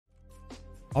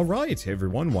Alright, hey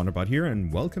everyone, Wanderbot here, and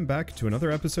welcome back to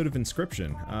another episode of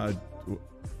Inscryption. I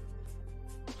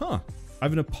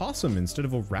have an opossum instead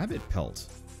of a rabbit pelt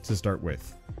to start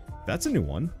with. That's a new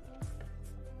one.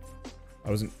 I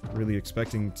wasn't really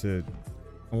expecting to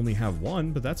only have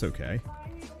one, but that's okay.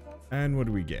 And what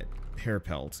do we get? Hair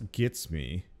pelt gets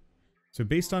me. So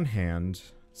based on hand,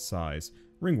 size,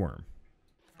 ringworm.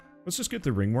 Let's just get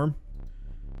the ringworm.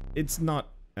 It's not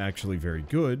actually very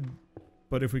good,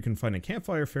 but if we can find a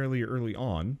campfire fairly early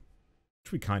on,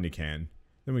 which we kind of can,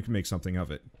 then we can make something of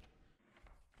it.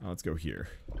 Let's go here.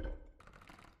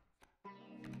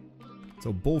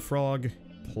 So bullfrog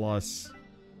plus...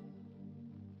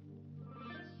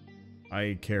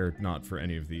 I care not for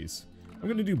any of these. I'm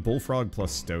going to do bullfrog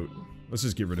plus stoat. Let's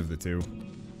just get rid of the two.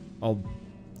 I'll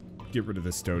get rid of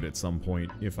the stoat at some point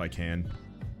if I can.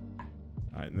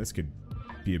 Alright, and this could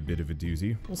be a bit of a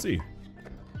doozy. We'll see.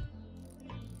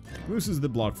 Mooses that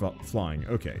block flying.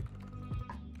 Okay.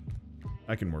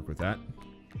 I can work with that.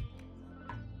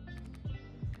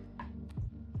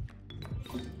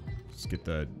 Just get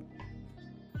the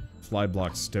fly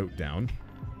block stoat down.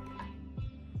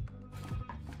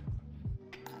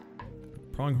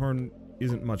 Pronghorn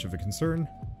isn't much of a concern,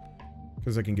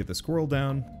 because I can get the squirrel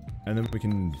down, and then we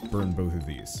can burn both of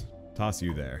these. Toss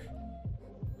you there.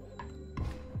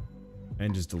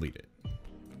 And just delete it.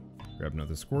 Grab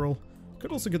another squirrel.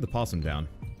 Could also get the possum down.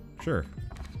 Sure.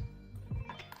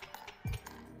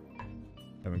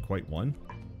 Haven't quite won.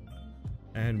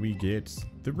 And we get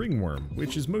the ringworm,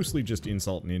 which is mostly just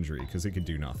insult and injury, because it could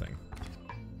do nothing.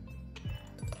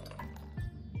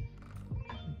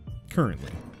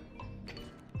 Currently.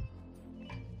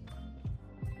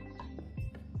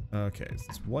 Okay, so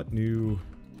this what new?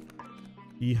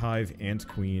 Beehive, ant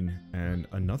queen, and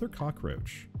another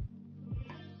cockroach.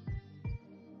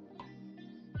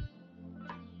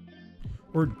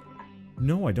 Or,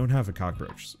 no, I don't have a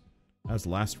cockroach. That was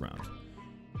last round.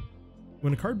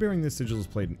 When a card bearing this sigil is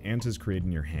played, an ant is created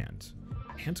in your hand.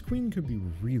 Ant queen could be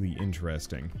really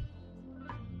interesting.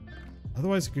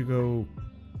 Otherwise, it could go...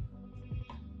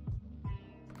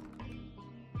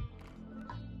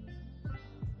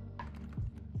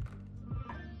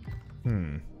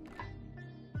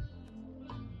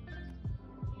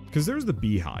 Because there's the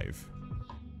beehive,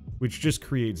 which just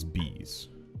creates bees.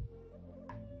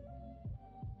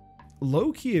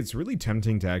 Low-key, it's really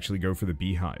tempting to actually go for the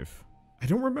beehive. I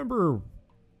don't remember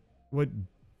what...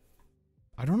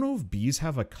 I don't know if bees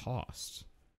have a cost.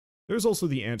 There's also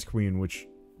the ant queen, which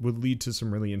would lead to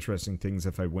some really interesting things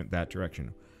if I went that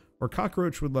direction. Or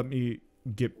cockroach would let me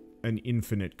get an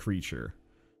infinite creature,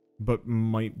 but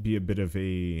might be a bit of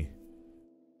a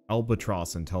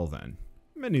albatross until then.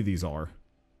 Many of these are.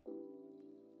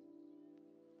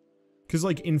 Because,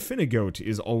 like, Infinigoat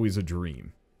is always a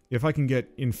dream. If I can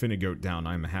get Infinigoat down,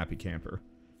 I'm a happy camper.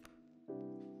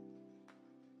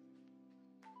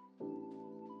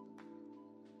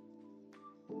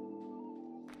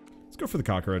 Let's go for the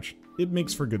cockroach. It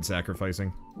makes for good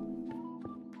sacrificing.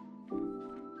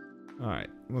 Alright,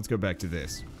 let's go back to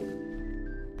this.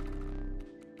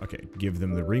 Okay, give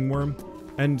them the ringworm.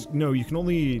 And no, you can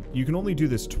only do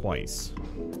this twice.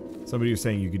 Somebody was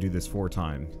saying you could do this 4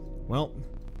 times. Well...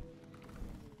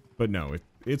 But no,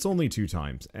 it's only 2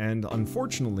 times, and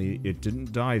unfortunately, it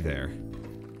didn't die there.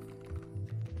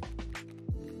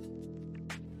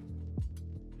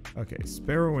 Okay,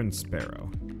 sparrow and sparrow.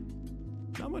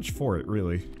 Not much for it,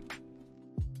 really.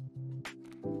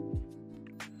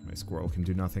 My squirrel can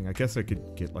do nothing. I guess I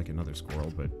could get, like, another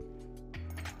squirrel, but...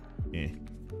 eh.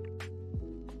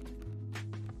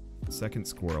 Second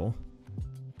squirrel.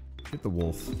 Hit the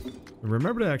wolf. And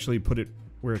remember to actually put it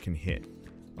where it can hit.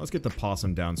 Let's get the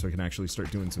possum down so I can actually start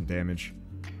doing some damage.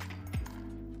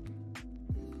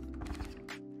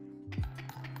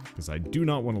 Because I do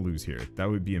not want to lose here. That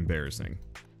would be embarrassing.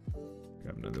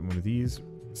 Grab another one of these.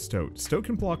 Stoat. Stoat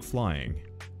can block flying.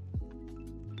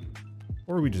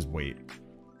 Or we just wait.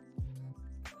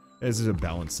 This is a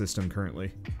balanced system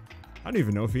currently. I don't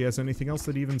even know if he has anything else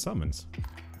that he even summons.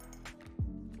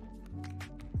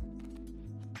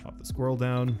 Pop the squirrel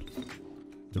down.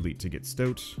 Delete to get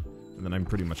stoat. And then I'm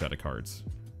pretty much out of cards.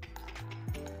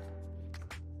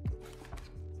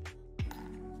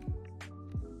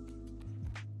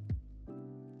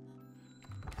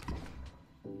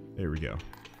 There we go.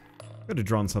 I could have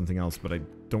drawn something else, but I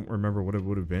don't remember what it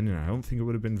would have been, and I don't think it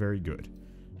would have been very good.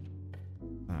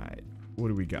 Alright, what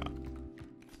do we got?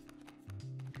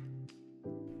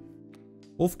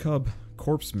 Wolf cub,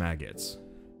 corpse maggots.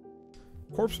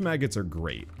 Corpse maggots are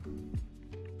great.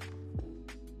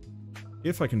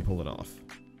 If I can pull it off.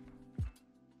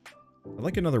 I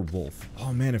like another wolf.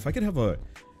 Oh man, if I could have a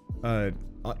A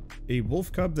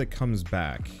wolf cub that comes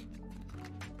back.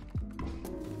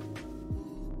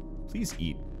 Please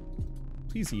eat.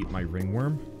 Please eat my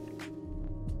ringworm.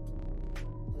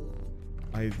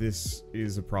 This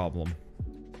is a problem.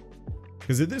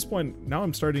 Because at this point, now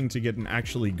I'm starting to get an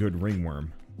actually good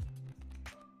ringworm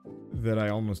that I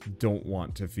almost don't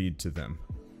want to feed to them.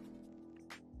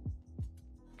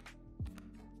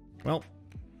 Well,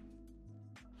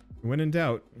 when in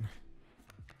doubt,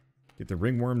 get the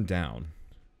ringworm down.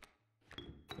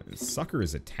 This sucker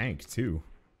is a tank, too.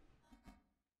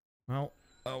 Well,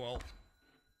 oh well.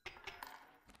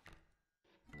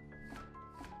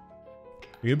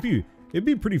 It'd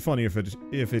be pretty funny if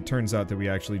it turns out that we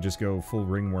actually just go full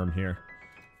ringworm here.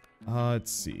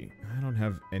 Let's see. I don't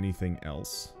have anything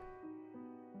else.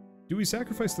 Do we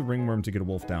sacrifice the ringworm to get a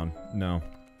wolf down? No.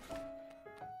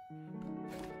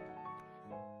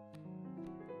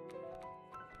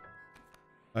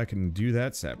 I can do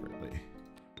that separately.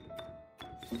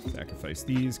 Sacrifice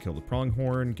these, kill the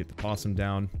pronghorn, get the possum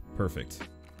down. Perfect.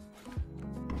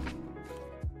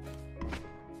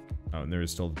 Oh, and there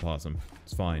is still the possum.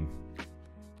 It's fine.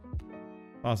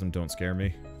 Possum, don't scare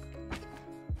me.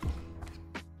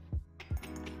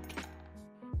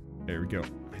 There we go.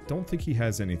 I don't think he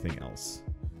has anything else.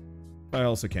 I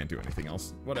also can't do anything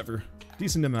else. Whatever.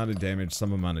 Decent amount of damage,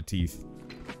 some amount of teeth.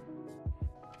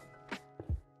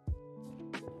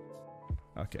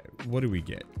 Okay, what do we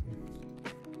get?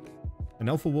 An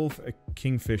alpha wolf, a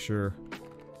kingfisher,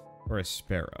 or a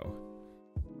sparrow?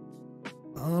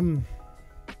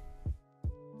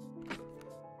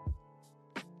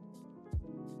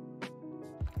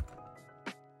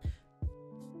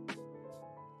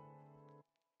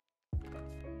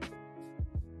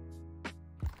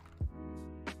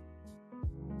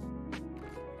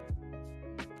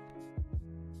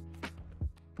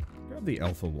 Grab the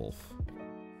alpha wolf.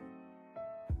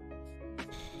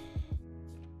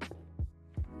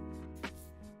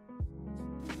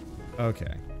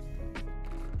 Okay.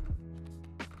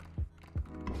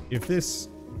 If this...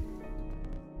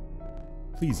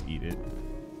 Please eat it.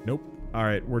 Nope.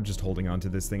 Alright, we're just holding on to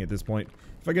this thing at this point.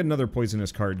 If I get another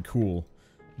poisonous card, cool.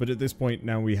 But at this point,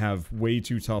 now we have way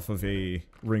too tough of a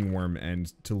ringworm,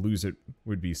 and to lose it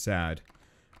would be sad.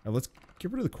 Now let's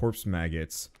get rid of the corpse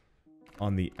maggots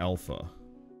on the alpha.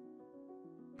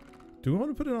 Do we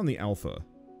want to put it on the alpha?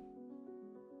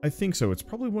 I think so. It's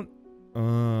probably one...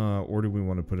 or do we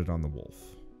want to put it on the wolf?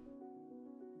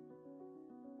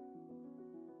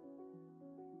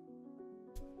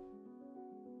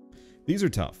 These are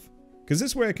tough. Because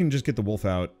this way I can just get the wolf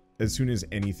out as soon as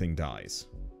anything dies.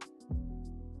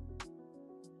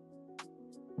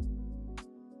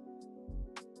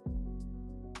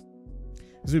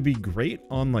 This would be great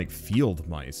on, like, field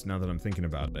mice, now that I'm thinking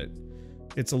about it.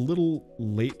 It's a little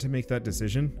late to make that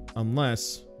decision,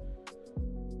 unless...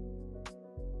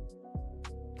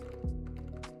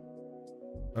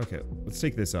 Okay, let's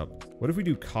take this up. What if we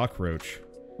do cockroach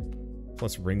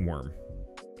plus ringworm?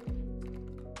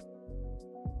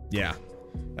 Yeah,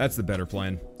 that's the better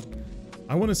plan.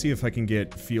 I want to see if I can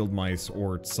get field mice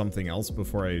or something else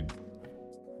before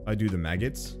I do the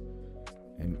maggots.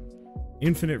 And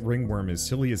infinite ringworm, as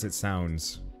silly as it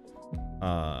sounds,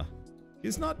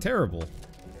 is not terrible.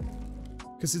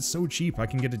 Because it's so cheap, I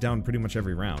can get it down pretty much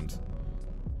every round.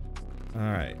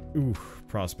 Alright, ooh,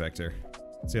 prospector.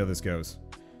 Let's see how this goes.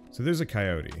 So there's a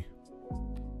coyote.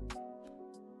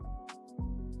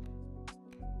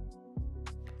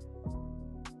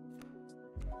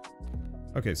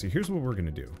 Okay, so here's what we're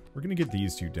gonna do. We're gonna get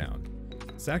these two down.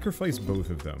 Sacrifice both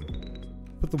of them.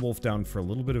 Put the wolf down for a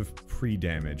little bit of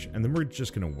pre-damage, and then we're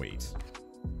just gonna wait.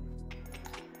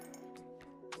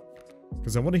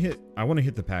 Because I wanna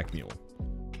hit the pack mule.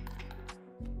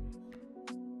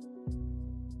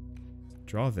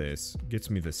 Draw this, gets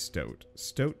me the stoat.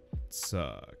 Stoat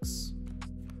sucks.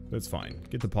 That's fine.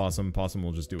 Get the possum. Possum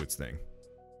will just do its thing.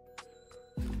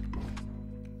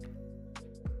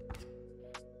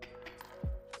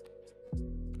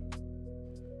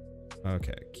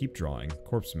 Okay, keep drawing.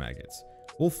 Corpse maggots.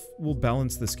 Wolf will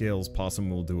balance the scales. Possum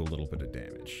will do a little bit of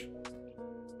damage.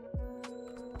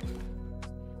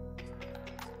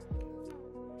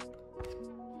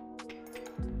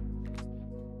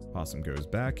 Possum goes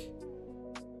back.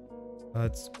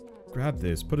 Let's grab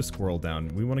this. Put a squirrel down.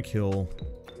 We want to kill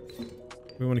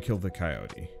the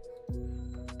coyote.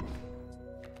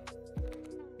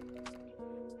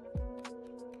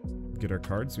 Get our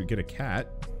cards. We get a cat.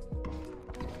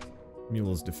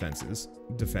 Mule is defenseless.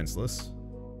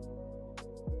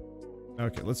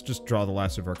 Okay, let's just draw the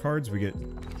last of our cards. We get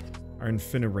our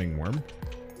infinite ringworm.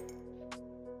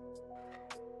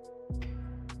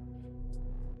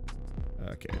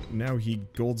 Okay, now he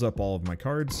golds up all of my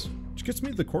cards, which gets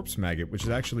me the corpse maggot, which is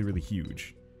actually really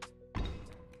huge.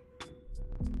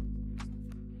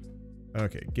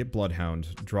 Okay, get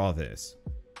Bloodhound, draw this.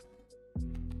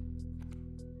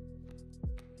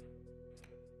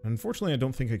 Unfortunately, I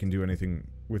don't think I can do anything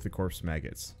with the corpse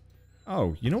maggots.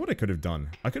 Oh, you know what I could have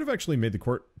done? I could have actually made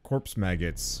the corpse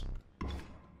maggots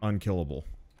unkillable.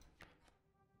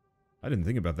 I didn't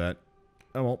think about that.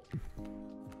 Oh well.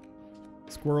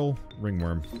 Squirrel,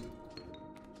 ringworm.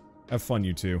 Have fun,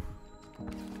 you two.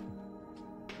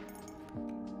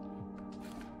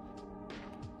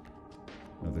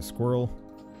 Another squirrel.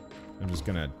 I'm just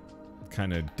gonna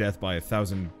kind of death by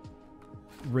 1,000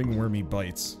 ringwormy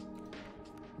bites.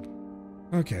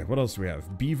 Okay, what else do we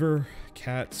have? Beaver,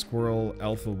 cat, squirrel,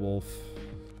 alpha wolf.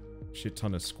 Shit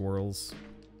ton of squirrels.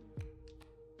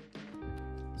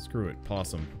 Screw it,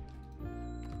 possum.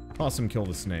 Possum kill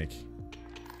the snake.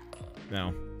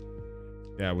 No.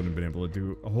 Yeah, I wouldn't have been able to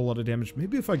do a whole lot of damage.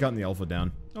 Maybe if I gotten the alpha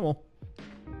down. Oh well.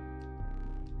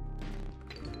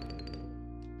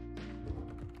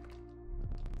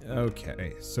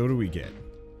 Okay, so what do we get?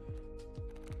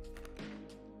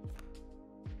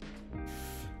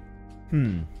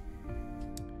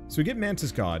 So we get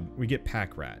Mantis God, we get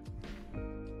Pack Rat. I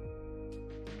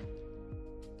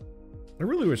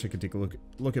really wish I could take a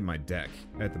look at my deck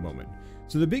at the moment.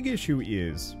 So the big issue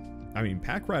is, I mean,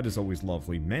 Pack Rat is always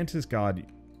lovely. Mantis God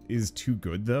is too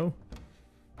good, though.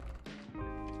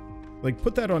 Like,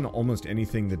 put that on almost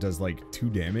anything that does, like, 2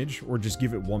 damage, or just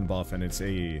give it 1 buff and it's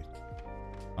a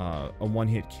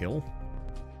one-hit kill.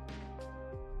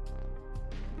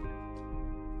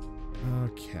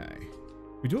 Okay.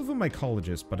 We do have a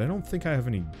mycologist, but I don't think I have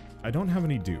any... I don't have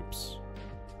any dupes.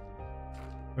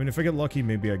 I mean, if I get lucky,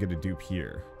 maybe I get a dupe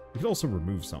here. We could also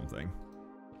remove something.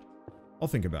 I'll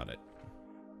think about it.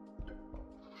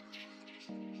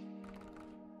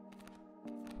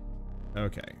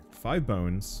 Okay. 5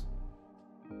 bones.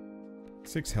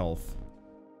 6 health.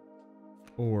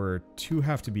 Or 2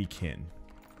 have to be kin.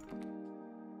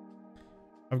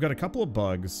 I've got a couple of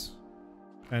bugs.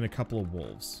 And a couple of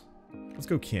wolves. Let's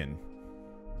go kin.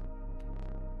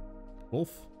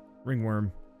 Wolf,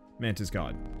 ringworm, Mantis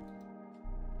God.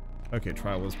 Okay,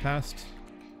 trial was passed.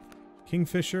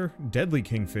 Kingfisher, deadly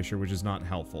kingfisher, which is not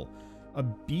helpful. A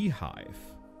beehive.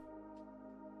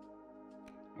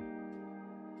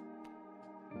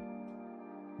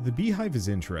 The beehive is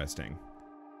interesting.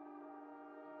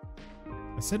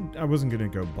 I said I wasn't gonna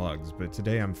go bugs, but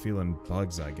today I'm feeling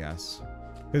bugs, I guess.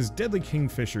 Because deadly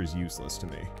kingfisher is useless to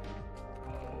me.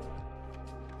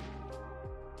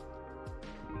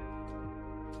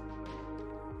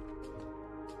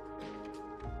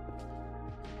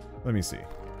 Let me see.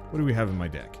 What do we have in my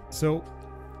deck? So,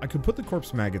 I could put the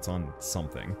corpse maggots on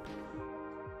something.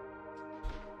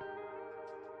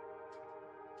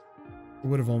 It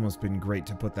would have almost been great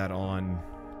to put that on,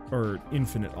 or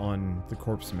infinite on the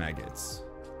corpse maggots.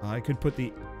 I could put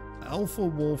the alpha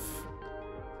wolf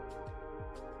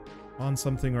on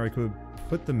something, or I could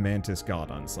put the Mantis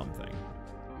God on something.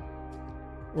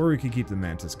 Or we could keep the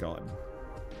Mantis God.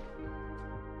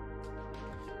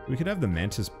 We could have the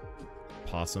Mantis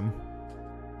Possum.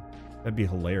 That'd be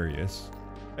hilarious.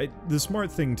 The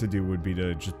smart thing to do would be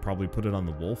to just probably put it on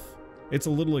the wolf. It's a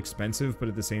little expensive, but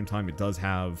at the same time it does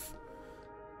have...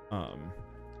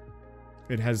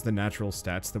 it has the natural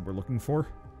stats that we're looking for.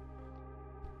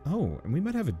 Oh, and we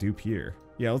might have a dupe here.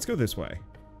 Yeah, let's go this way.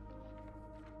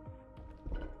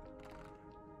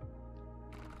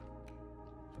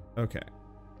 Okay.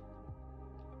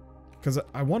 Because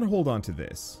I want to hold on to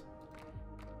this.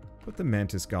 Put the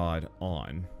Mantis God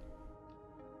on.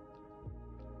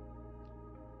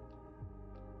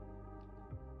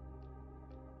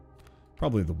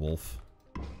 Probably the wolf.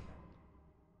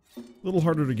 A little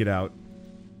harder to get out.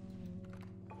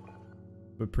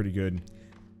 But pretty good.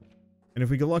 And if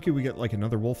we get lucky, we get like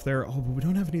another wolf there. Oh, but we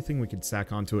don't have anything we could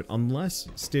sack onto it. Unless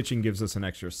stitching gives us an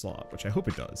extra slot, which I hope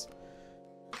it does.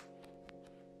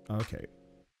 Okay.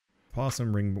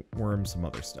 Possum, ringworm, some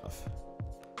other stuff.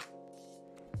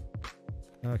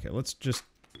 Okay, let's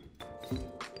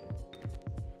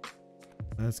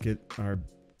get our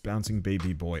bouncing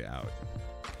baby boy out.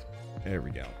 There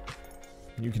we go.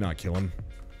 You cannot kill him.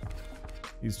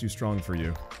 He's too strong for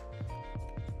you.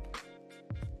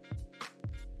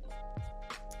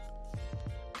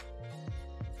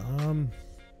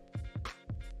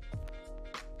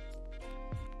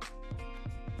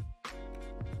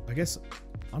 I guess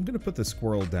I'm gonna put the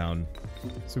squirrel down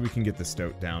so we can get the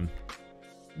stoat down.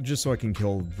 Just so I can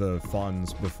kill the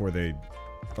fawns before they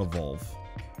evolve.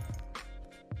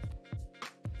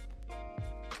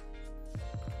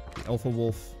 The alpha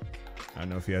wolf. I don't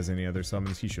know if he has any other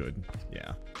summons. He should.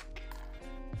 Yeah.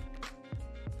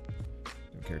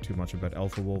 Don't care too much about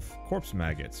Alpha Wolf. Corpse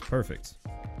Maggots. Perfect.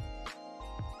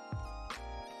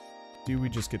 Do we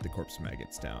just get the Corpse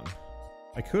Maggots down?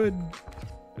 I could.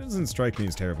 It doesn't strike me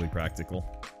as terribly practical.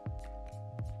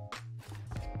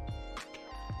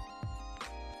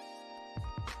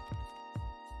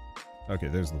 Okay,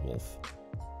 there's the wolf.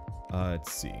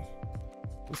 Let's see.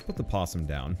 Let's put the possum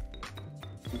down.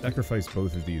 Sacrifice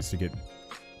both of these to get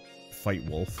fight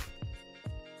wolf.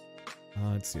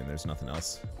 Let's see, and there's nothing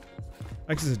else.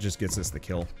 I guess it just gets us the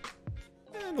kill.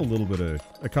 And a little bit of,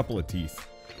 a couple of teeth.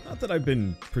 Not that I've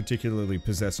been particularly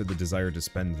possessed with the desire to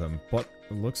spend them, but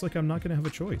it looks like I'm not going to have a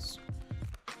choice.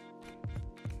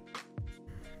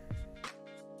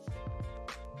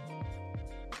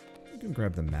 You can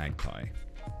grab the magpie.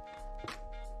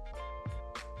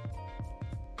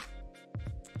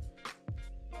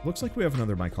 Looks like we have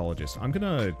another mycologist. I'm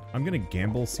gonna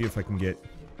gamble, see if I can get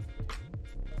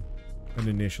an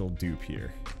initial dupe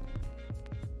here.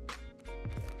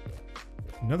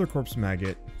 Another corpse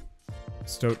maggot,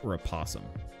 stoat, or a possum.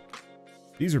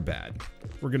 These are bad.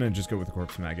 We're gonna just go with the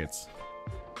corpse maggots.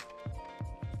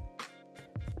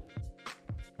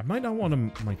 I might not want a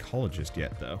mycologist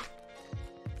yet, though.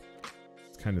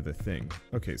 It's kind of the thing.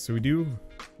 Okay, so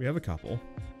we have a couple.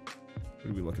 What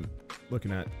are we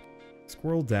looking at?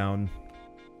 Squirrel down,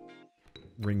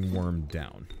 ringworm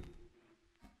down.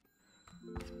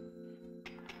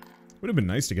 Would have been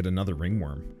nice to get another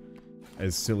ringworm,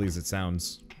 as silly as it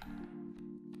sounds.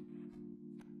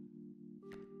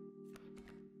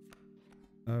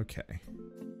 Okay.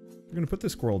 We're going to put the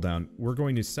squirrel down. We're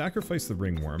going to sacrifice the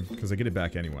ringworm, because I get it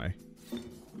back anyway.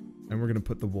 And we're going to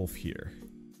put the wolf here.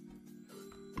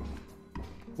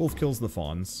 Wolf kills the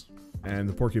fawns, and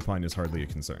the porcupine is hardly a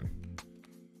concern.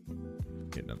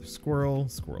 Get another squirrel.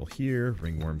 Squirrel here.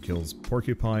 Ringworm kills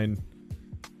porcupine.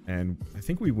 And I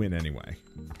think we win anyway.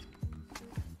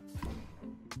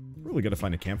 Really gotta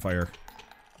find a campfire.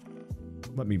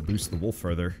 Let me boost the wolf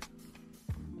further.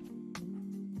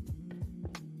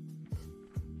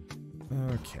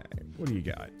 Okay, what do you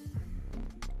got?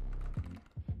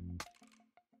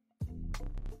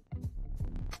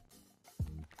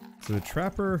 So the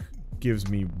trapper gives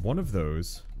me one of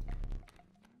those.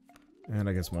 And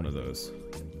I guess one of those.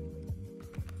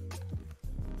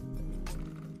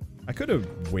 I could have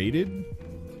waited.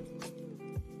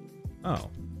 Oh.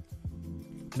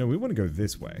 No, we want to go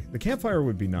this way. The campfire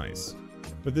would be nice.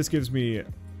 But this gives me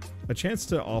a chance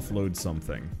to offload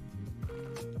something.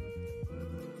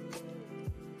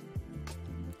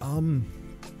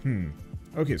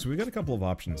 Okay, so we've got a couple of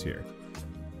options here.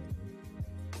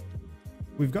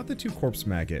 We've got the two corpse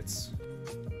maggots.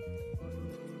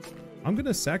 I'm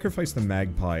gonna sacrifice the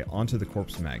magpie onto the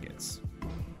corpse maggots.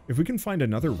 If we can find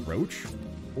another roach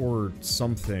or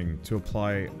something to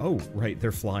apply... Oh, right,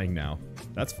 they're flying now.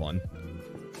 That's fun.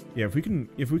 Yeah, if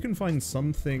we can find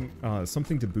something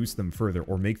something to boost them further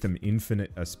or make them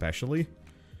infinite especially,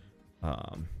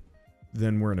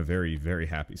 then we're in a very, very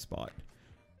happy spot.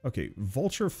 Okay,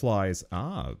 vulture flies.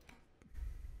 But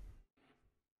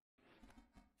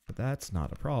that's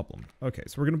not a problem. Okay,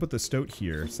 so we're gonna put the stoat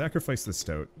here, sacrifice the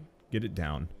stoat, get it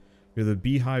down. We have the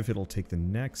beehive, it'll take the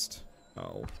next...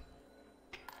 Oh.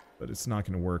 But it's not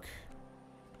gonna work.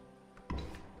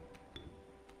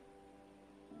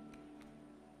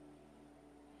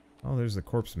 Oh, there's the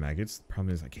corpse maggots. The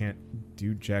problem is I can't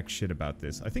do jack shit about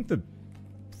this. I think the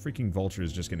freaking vulture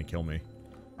is just gonna kill me.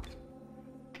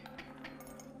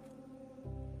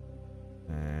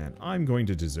 And I'm going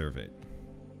to deserve it.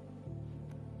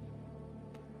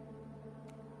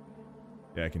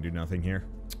 Yeah, I can do nothing here.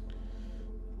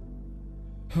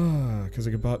 Because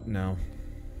I can bot now.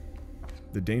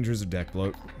 The dangers of deck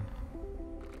bloat.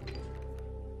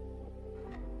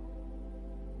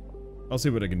 I'll see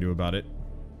what I can do about it.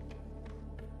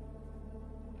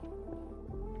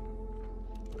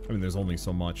 I mean, there's only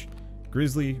so much.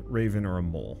 Grizzly, raven, or a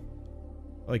mole.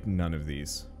 I like none of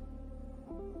these.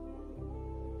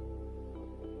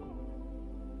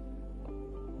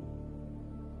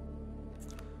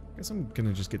 I guess I'm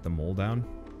gonna just get the mole down.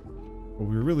 What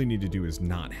we really need to do is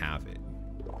not have it.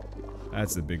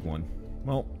 That's the big one.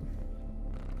 Well,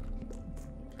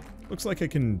 looks like I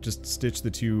can just stitch the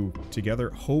two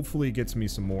together. Hopefully it gets me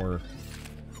some more...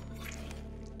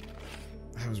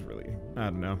 That was really... I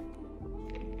don't know.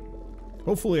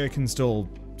 Hopefully I can still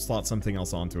slot something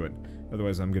else onto it.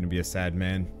 Otherwise I'm gonna be a sad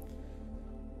man.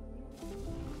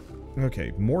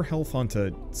 Okay, more health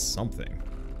onto something.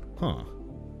 Huh.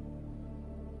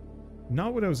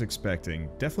 Not what I was expecting.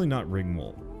 Definitely not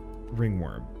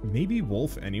ringworm. Maybe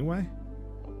wolf anyway?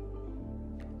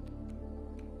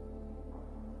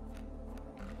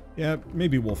 Yeah,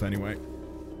 maybe wolf anyway.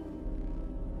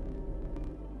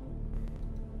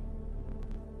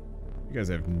 You guys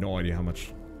have no idea how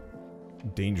much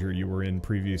danger you were in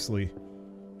previously.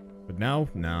 But now,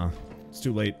 nah. It's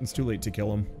too late. It's too late to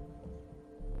kill him.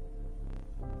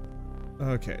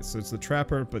 Okay, so it's the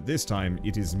trapper, but this time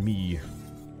it is me.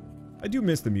 I do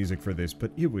miss the music for this,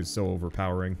 but it was so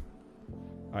overpowering.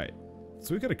 Alright,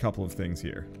 so we've got a couple of things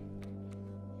here.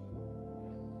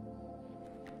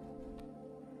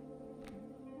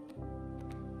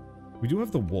 We do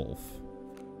have the wolf.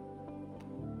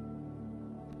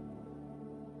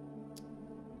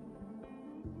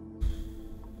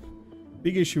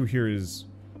 Big issue here is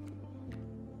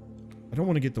I don't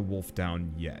want to get the wolf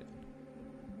down yet.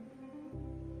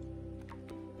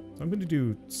 So I'm going to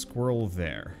do squirrel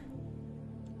there.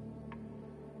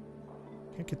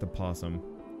 Can't get the possum.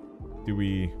 Do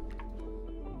we...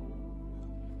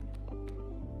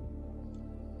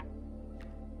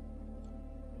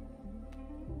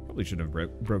 Probably should have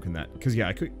broken that. Because, yeah,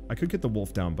 I could get the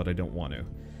wolf down, but I don't want to.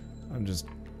 I'm just...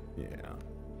 Yeah.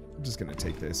 I'm just going to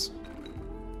take this.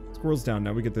 Squirrel's down.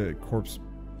 Now we get the corpse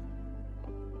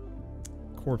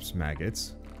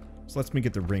maggots. So let's me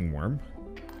get the ringworm.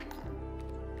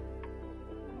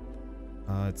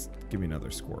 Give me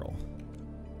another squirrel.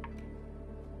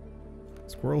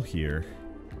 Squirrel here.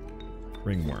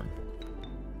 Ringworm.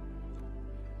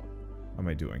 How am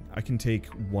I doing? I can take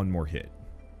one more hit.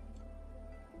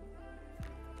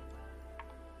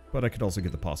 But I could also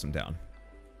get the possum down.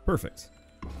 Perfect.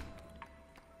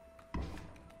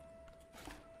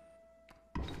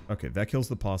 Okay, that kills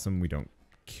the possum. We don't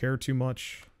care too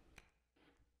much.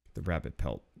 The rabbit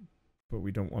pelt. But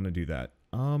we don't want to do that.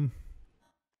 Oh,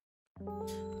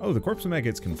 the corpse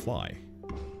maggots can fly.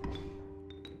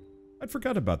 I'd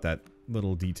forgot about that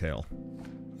little detail.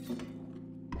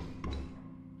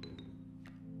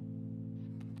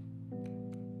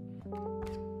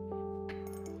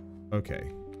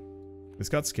 Okay. This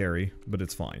got scary, but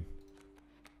it's fine.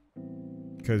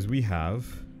 Because we have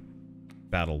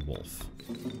Battle Wolf.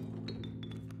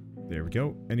 There we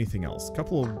go. Anything else?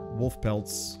 Couple of wolf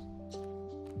pelts.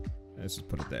 Let's just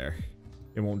put it there.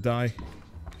 It won't die.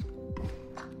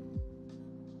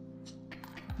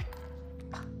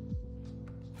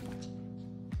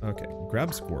 Okay,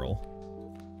 grab squirrel.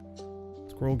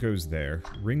 Squirrel goes there.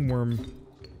 Ringworm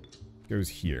goes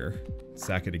here.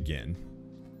 Sack it again.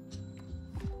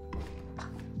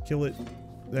 Kill it.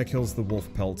 That kills the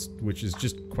wolf pelt, which is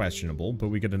just questionable, but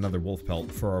we get another wolf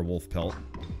pelt for our wolf pelt.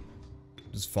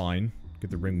 Which is fine. Get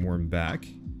the ringworm back.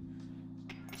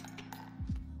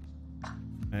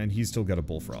 And he's still got a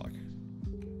bullfrog.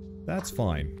 That's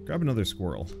fine. Grab another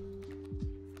squirrel.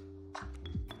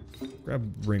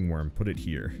 Grab ringworm, put it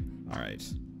here. Alright.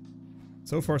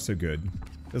 So far, so good.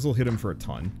 This will hit him for a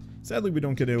ton. Sadly, we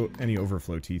don't get any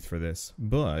overflow teeth for this,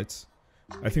 but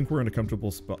I think we're in a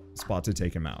comfortable spot to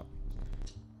take him out.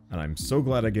 And I'm so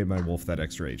glad I gave my wolf that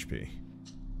extra HP.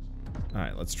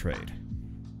 Alright, let's trade.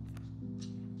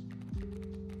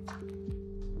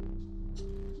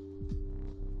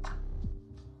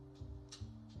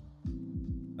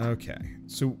 Okay,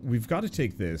 so we've got to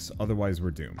take this, otherwise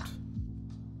we're doomed.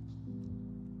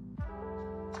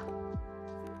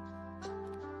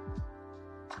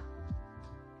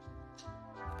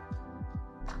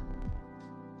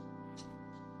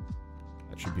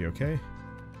 Should be okay.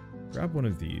 Grab one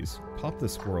of these, pop the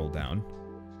squirrel down,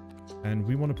 and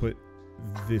we want to put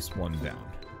this one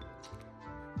down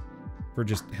for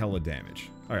just hella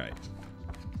damage. Alright.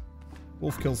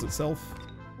 Wolf kills itself,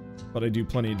 but I do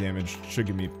plenty of damage. Should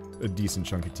give me a decent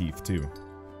chunk of teeth too.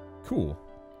 Cool.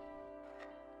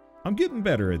 I'm getting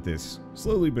better at this,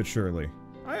 slowly but surely.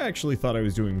 I actually thought I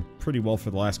was doing pretty well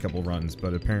for the last couple runs,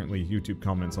 but apparently YouTube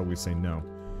comments always say no.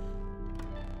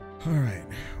 Alright,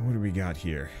 what do we got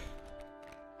here?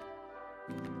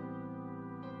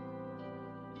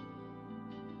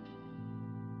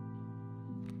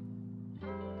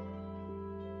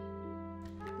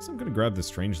 Guess I'm gonna grab the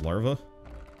strange larva.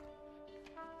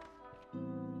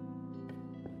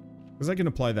 Because I can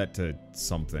apply that to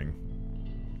something.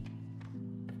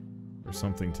 Or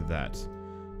something to that.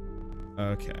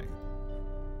 Okay.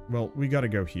 Well, we gotta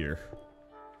go here.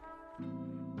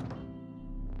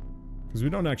 Because we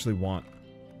don't actually want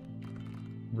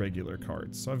regular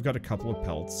cards. So I've got a couple of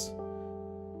pelts.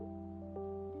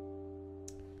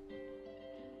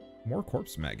 More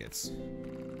corpse maggots.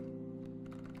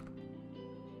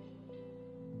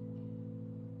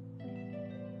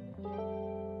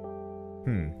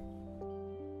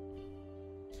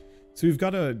 So we've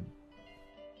got a...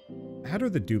 Adder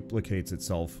that duplicates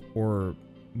itself, or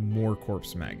more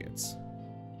corpse maggots.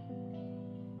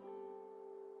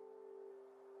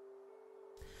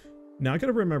 Now I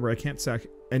gotta remember I can't stack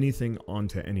anything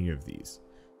onto any of these.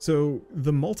 So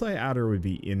the multi-adder would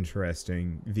be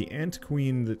interesting. The ant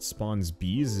queen that spawns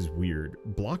bees is weird.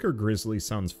 Blocker grizzly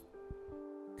sounds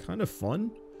kind of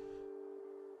fun.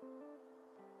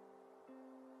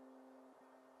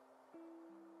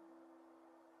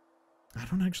 I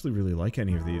don't actually really like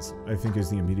any of these, I think, is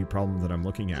the immediate problem that I'm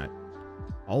looking at.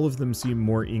 All of them seem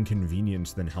more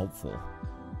inconvenient than helpful.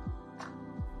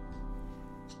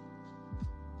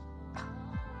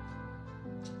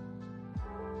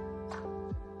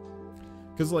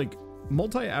 Because, like,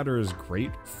 multi-adder is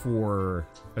great for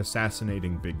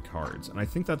assassinating big cards, and I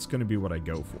think that's going to be what I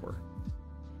go for.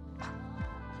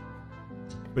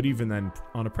 But even then,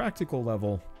 on a practical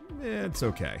level, it's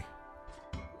okay.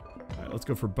 Alright, let's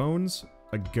go for bones,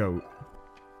 a goat.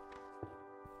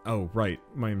 Oh, right,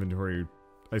 my inventory,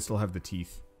 I still have the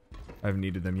teeth. I haven't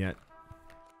needed them yet.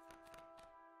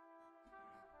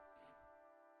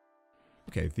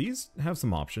 Okay, these have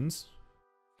some options.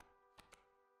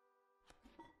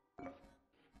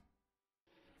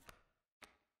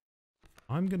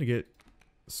 I'm gonna get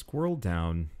squirrel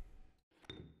down.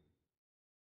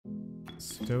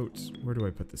 Stoat. Where do I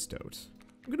put the stoat?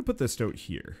 I'm gonna put the stoat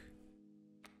here.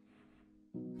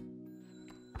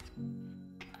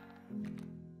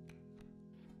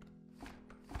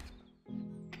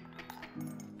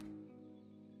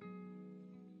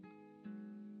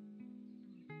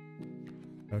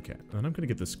 Okay, and I'm gonna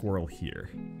get the squirrel here.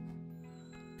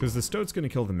 Because the stoat's gonna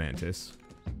kill the mantis.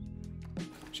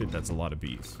 Shit, that's a lot of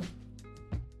bees.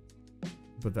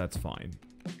 But that's fine.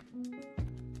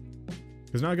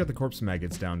 Because now I got the corpse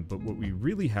maggots down, but what we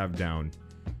really have down...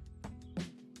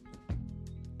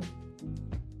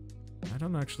 I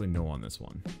don't actually know on this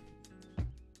one.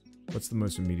 What's the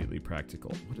most immediately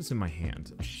practical? What is in my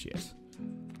hand? Oh, shit.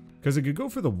 Because I could go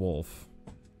for the wolf.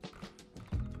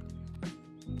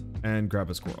 And grab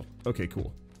a squirrel. Okay,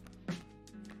 cool.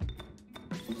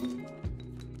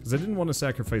 Because I didn't want to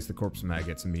sacrifice the corpse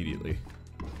maggots immediately.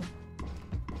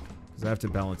 I have to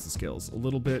balance the skills a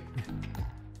little bit.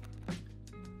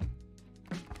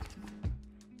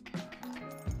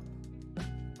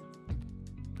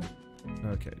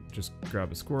 Okay, just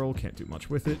grab a squirrel, can't do much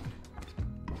with it.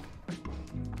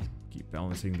 Keep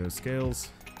balancing those scales.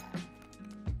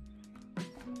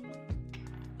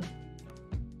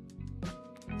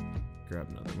 Grab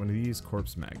another one of these,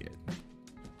 corpse maggot.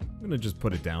 I'm gonna just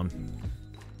put it down.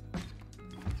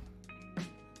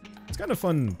 It's kind of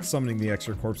fun summoning the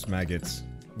extra corpse maggots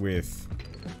with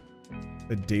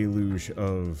a deluge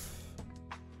of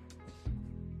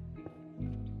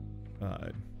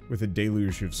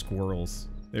squirrels.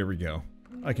 There we go.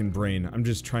 I can brain. I'm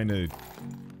just trying to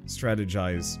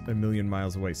strategize a million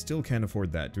miles away. Still can't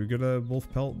afford that. Do we go to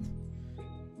wolf pelt?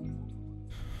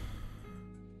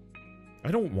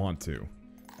 I don't want to.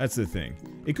 That's the thing.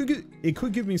 It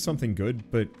could give me something good,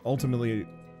 but ultimately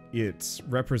it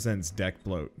represents deck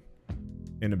bloat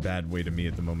in a bad way to me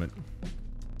at the moment.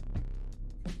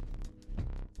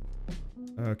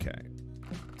 Okay.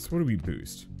 So what do we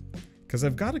boost? Because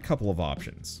I've got a couple of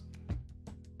options.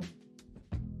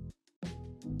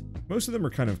 Most of them are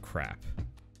kind of crap.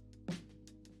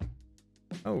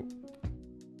 Oh.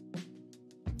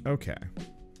 Okay.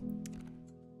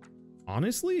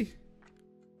 Honestly,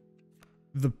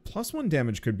 the +1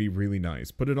 damage could be really nice.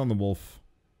 Put it on the wolf,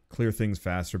 clear things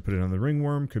faster. Put it on the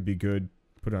ringworm, could be good.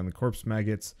 Put it on the corpse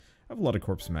maggots. I have a lot of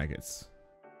corpse maggots.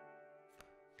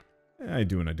 I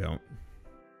do and I don't.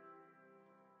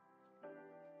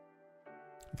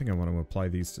 I think I want to apply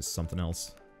these to something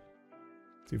else.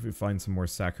 See if we find some more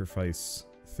sacrifice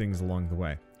things along the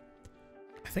way.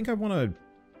 I think I want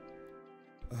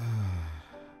to...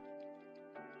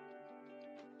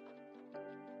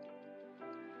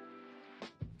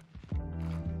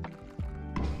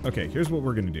 Okay, here's what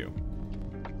we're going to do.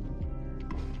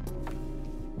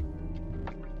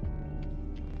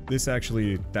 This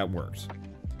actually, that worked.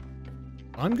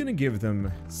 I'm going to give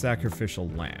them sacrificial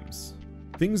lambs.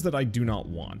 Things that I do not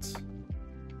want.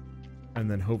 And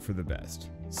then hope for the best.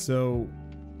 So,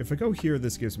 if I go here,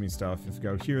 this gives me stuff. If I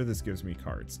go here, this gives me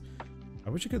cards. I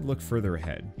wish I could look further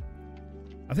ahead.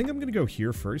 I think I'm going to go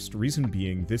here first. Reason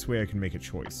being, this way I can make a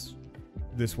choice.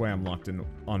 This way I'm locked in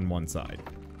on one side.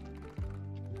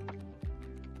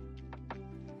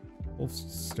 Wolf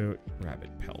stoat, rabbit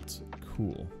pelt.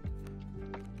 Cool.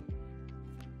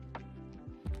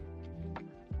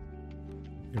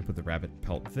 I'm gonna put the rabbit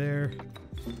pelt there.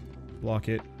 Block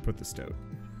it, put the stoat.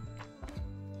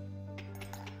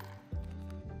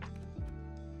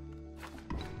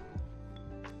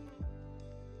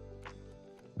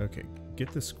 Okay,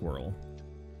 get the squirrel.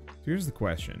 So here's the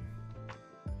question.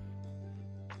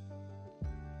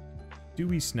 do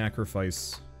we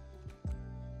sacrifice...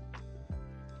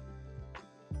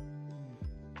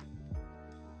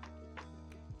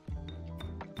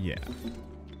 Yeah.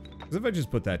 Because if I just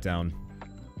put that down,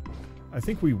 I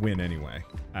think we win anyway,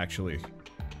 actually.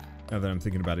 Now that I'm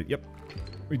thinking about it, yep.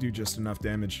 We do just enough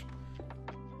damage.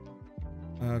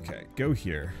 Okay, go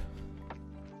here.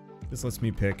 This lets me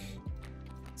pick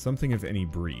something of any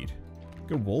breed.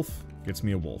 Go wolf, gets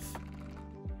me a wolf.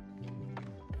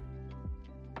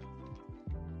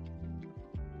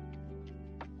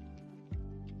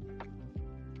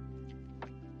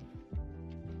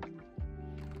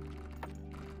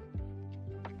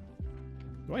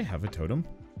 Do I have a totem?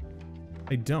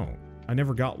 I don't. I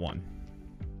never got one.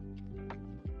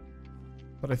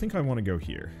 But I think I want to go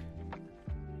here.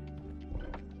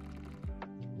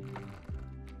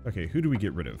 Okay, who do we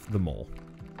get rid of? The mole.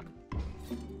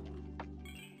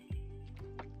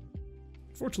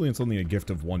 Fortunately, it's only a gift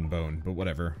of one bone, but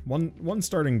whatever. One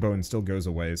starting bone still goes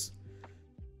a ways.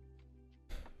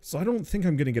 So I don't think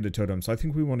I'm going to get a totem, so I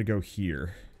think we want to go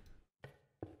here.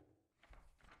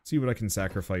 See what I can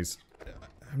sacrifice.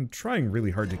 I'm trying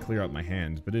really hard to clear out my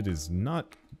hand, but it is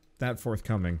not that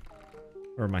forthcoming.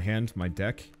 Or my hand, my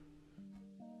deck.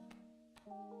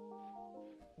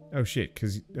 Oh shit,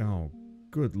 because... Oh,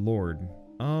 good lord.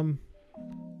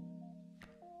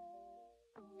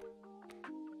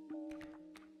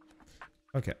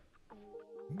 Okay.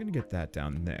 I'm gonna get that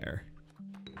down there.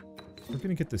 We're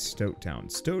gonna get the stoat down.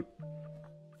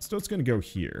 Stoat's gonna go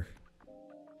here.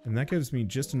 And that gives me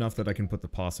just enough that I can put the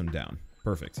possum down.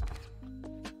 Perfect.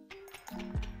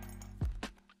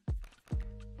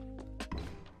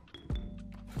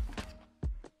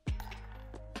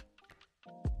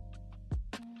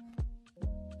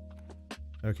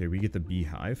 Okay, we get the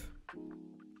beehive.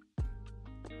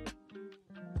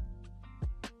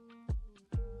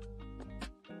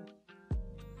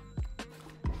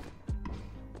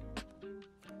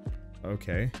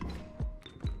 Okay.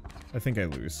 I think I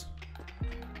lose.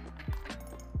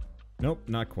 Nope,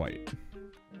 not quite.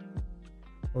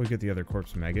 Well, we get the other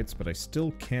corpse maggots, but I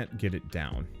still can't get it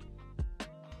down.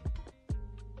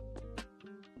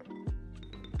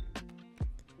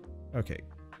 Okay,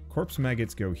 corpse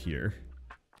maggots go here.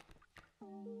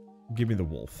 Give me the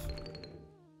wolf.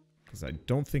 Because I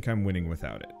don't think I'm winning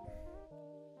without it.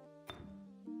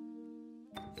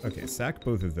 Okay, sack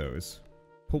both of those.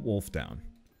 Put wolf down.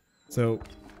 So...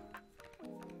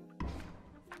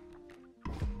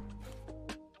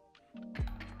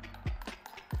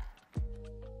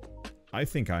 I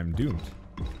think I'm doomed.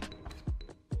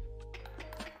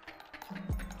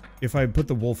 If I put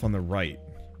the wolf on the right,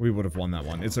 we would have won that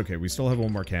one. It's okay, we still have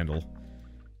one more candle.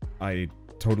 I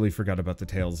totally forgot about the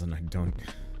tails and I don't...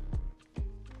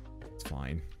 It's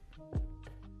fine.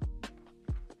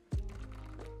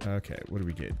 Okay, what do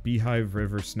we get? Beehive,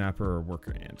 river snapper, or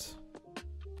worker ant?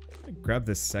 Grab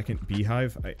this second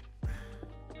beehive.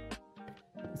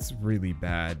 It's really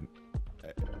bad.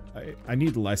 I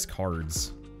need less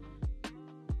cards.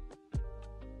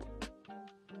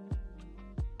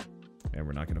 And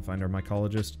we're not going to find our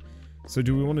mycologist. So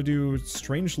do we want to do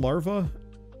strange larva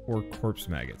or corpse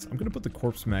maggots? I'm going to put the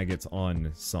corpse maggots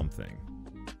on something.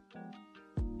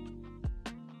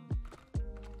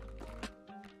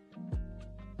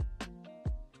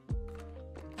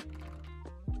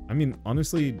 I mean,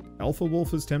 honestly, Alpha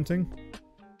Wolf is tempting.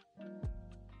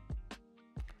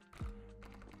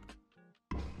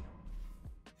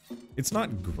 It's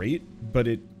not great, but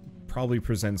it probably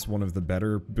presents one of the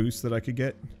better boosts that I could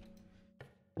get.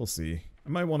 We'll see. I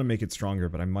might want to make it stronger,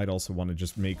 but I might also want to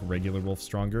just make regular wolf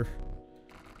stronger.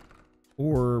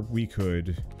 Or we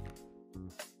could...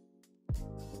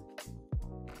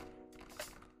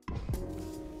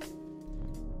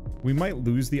 We might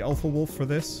lose the Alpha Wolf for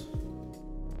this,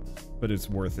 but it's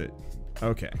worth it.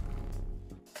 Okay.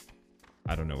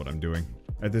 I don't know what I'm doing.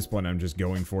 At this point, I'm just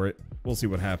going for it. We'll see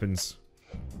what happens.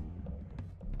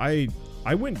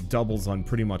 I went doubles on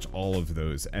pretty much all of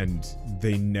those, and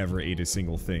they never ate a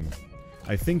single thing.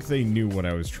 I think they knew what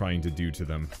I was trying to do to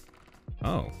them.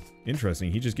 Oh,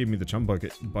 interesting. He just gave me the chum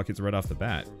buckets right off the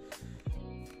bat.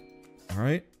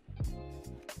 Alright.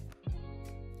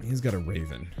 He's got a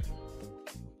raven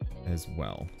as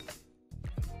well.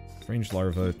 Strange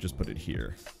larva, just put it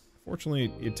here.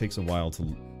 Fortunately, it takes a while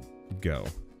to go.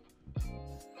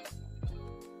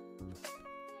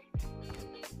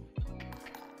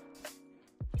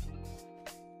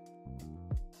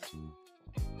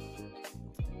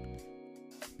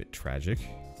 Bit tragic.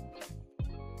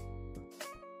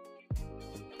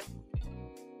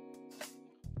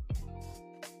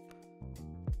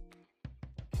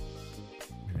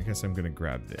 I guess I'm gonna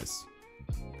grab this.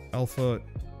 Alpha,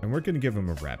 And we're going to give him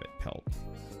a rabbit pelt.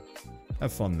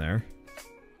 Have fun there.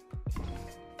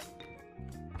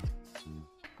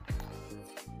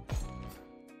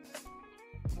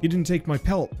 He didn't take my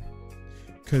pelt.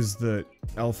 Because the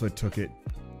alpha took it.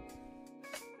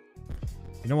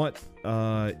 You know what?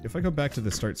 If I go back to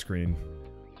the start screen.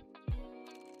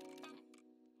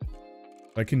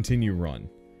 If I continue run.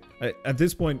 At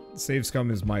this point, save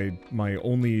scum is my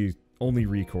only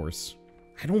recourse.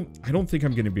 I don't think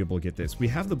I'm gonna be able to get this. We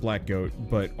have the black goat,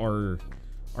 but our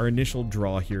initial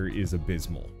draw here is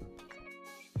abysmal.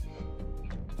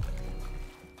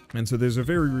 And so there's a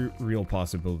very real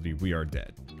possibility we are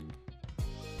dead.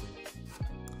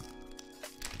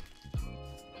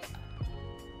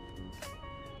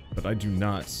 But I do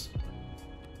not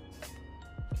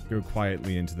go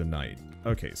quietly into the night.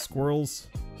 Okay, squirrels,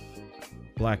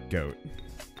 black goat.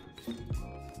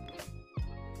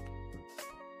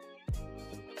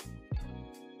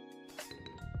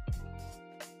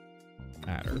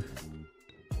 Adder.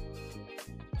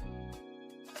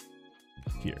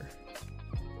 Here.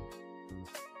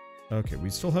 Okay, we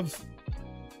still have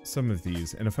some of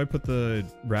these, and if I put the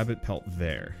rabbit pelt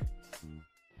there...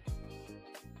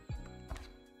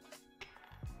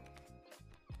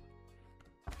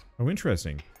 Oh,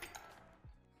 interesting.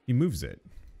 He moves it.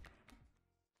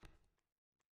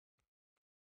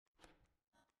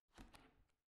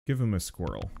 Give him a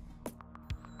squirrel.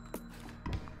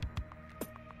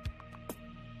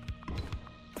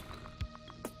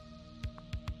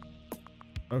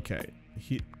 Okay,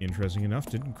 he, interesting enough,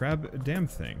 didn't grab a damn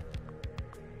thing.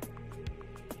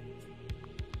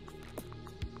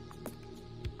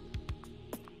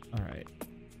 Alright,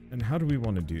 and how do we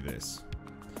want to do this?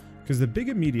 Because the big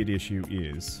immediate issue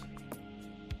is...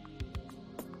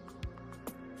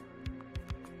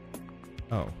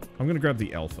 Oh, I'm going to grab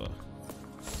the alpha.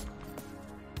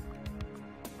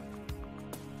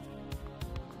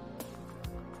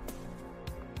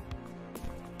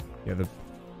 Yeah,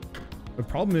 the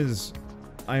problem is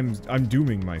I'm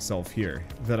dooming myself here.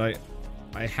 That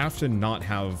I have to not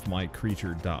have my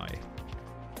creature die.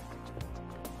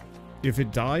 If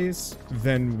it dies,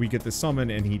 then we get the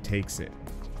summon and he takes it.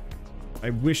 I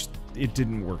wish it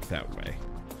didn't work that way.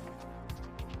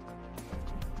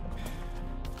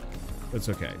 That's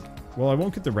okay. Well, I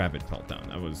won't get the rabbit pelt down.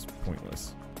 That was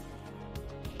pointless.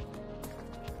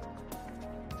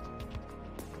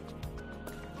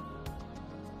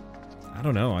 I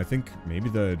don't know. I think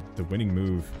maybe the winning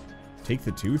move, take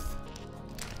the tooth.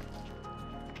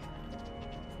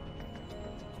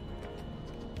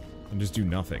 And just do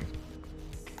nothing.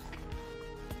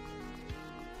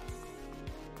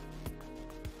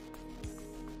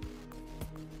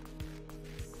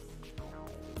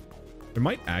 There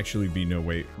might actually be no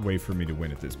way for me to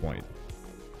win at this point.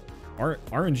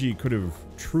 RNG could have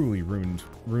truly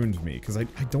ruined me, because I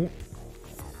don't...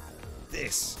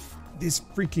 This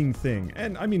freaking thing.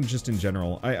 And I mean, just in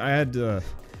general, I had a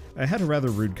rather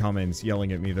rude comments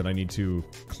yelling at me that I need to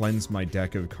cleanse my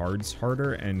deck of cards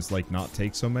harder and, like, not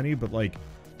take so many, but, like,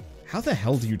 how the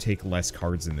hell do you take less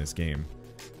cards in this game?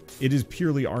 It is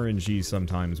purely RNG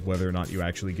sometimes whether or not you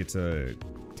actually get to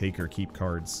take or keep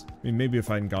cards. I mean, maybe if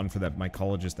I hadn't gone for that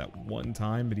mycologist that one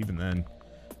time, but even then,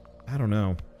 I don't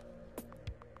know.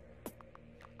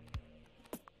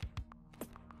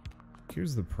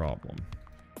 Here's the problem.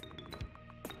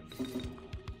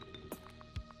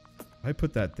 I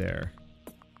put that there.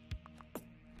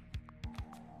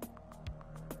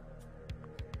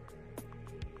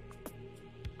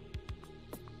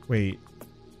 Wait.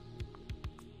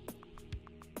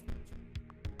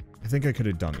 I think I could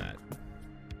have done that.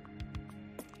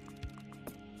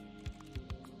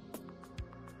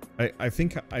 I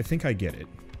think I get it.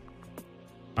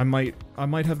 I might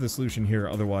have the solution here,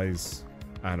 otherwise,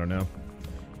 I don't know.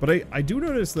 But I do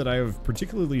notice that I have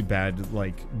particularly bad,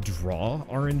 like, draw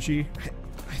RNG.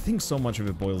 I think so much of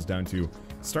it boils down to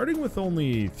starting with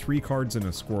only 3 cards and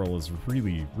a squirrel is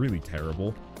really, really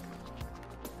terrible.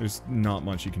 There's not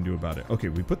much you can do about it. Okay,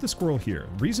 we put the squirrel here.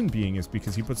 Reason being is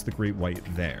because he puts the great white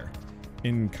there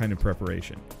in kind of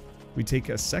preparation. We take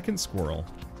a second squirrel.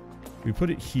 We put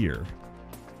it here.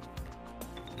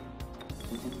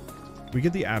 We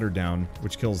get the adder down,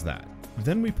 which kills that.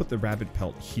 Then we put the rabbit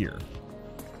pelt here.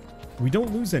 We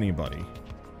don't lose anybody.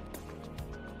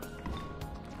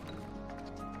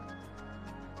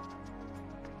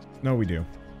 No, we do.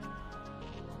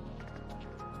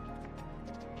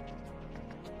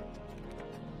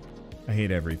 I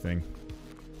hate everything.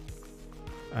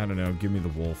 I don't know, give me the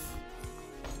wolf.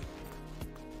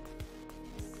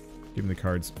 Give me the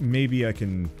cards. Maybe I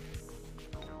can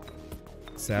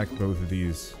sack both of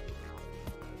these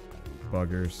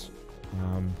buggers.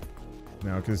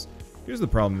 No, because here's the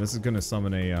problem. This is going to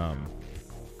summon a,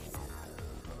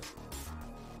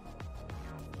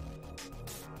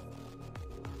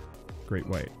 Great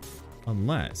White.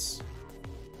 Unless...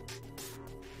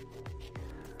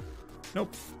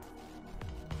 Nope.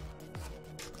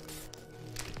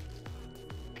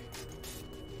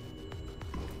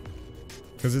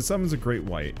 Because it summons a Great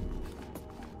White.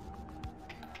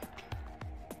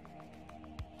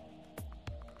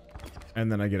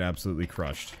 And then I get absolutely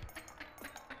crushed.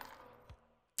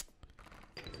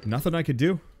 Nothing I could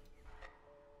do.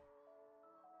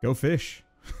 Go fish.